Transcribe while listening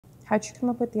How'd you come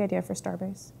up with the idea for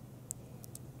Starbase?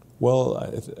 Well,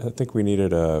 I think we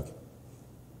needed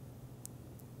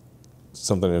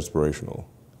something inspirational.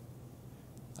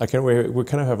 We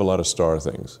kind of have a lot of star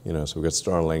things, you know, so we've got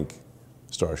Starlink,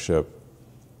 Starship.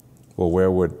 Well, where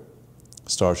would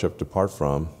Starship depart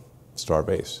from?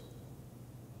 Starbase.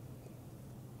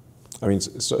 I mean,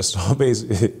 Starbase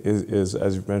is,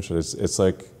 as you mentioned, it's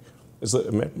like, I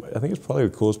think it's probably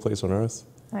the coolest place on Earth.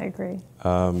 I agree.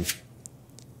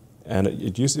 And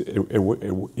it used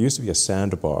to be a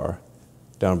sandbar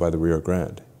down by the Rio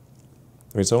Grande. I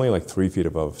mean, it's only like 3 feet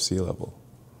above sea level.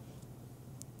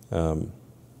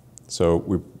 So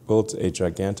we built a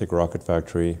gigantic rocket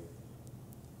factory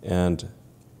and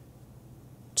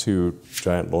 2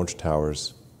 giant launch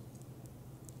towers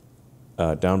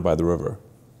down by the river,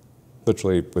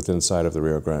 literally within sight of the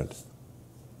Rio Grande,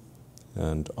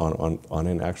 and on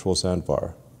an actual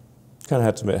sandbar. Kind of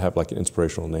had to have like an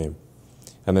inspirational name.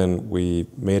 And then we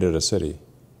made it a city.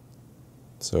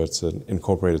 So it's an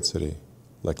incorporated city,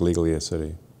 like legally a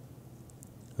city.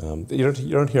 You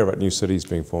don't hear about new cities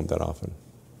being formed that often.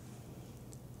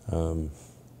 The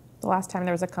last time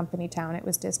there was a company town, it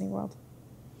was Disney World.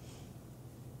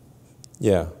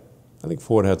 Yeah, I think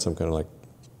Ford had some kind of like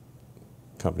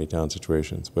company town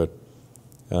situations, but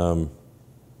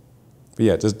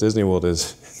yeah, just Disney World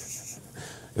is,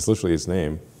 it's literally its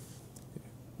name.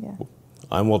 Yeah.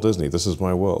 I'm Walt Disney, this is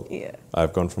my world. Yeah.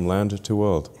 I've gone from land to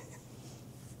world.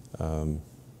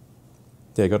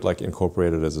 Yeah, it got like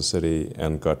incorporated as a city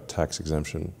and got tax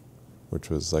exemption, which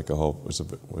was like was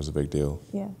a big deal.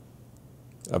 Yeah.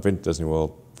 I've been to Disney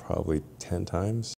World probably 10 times.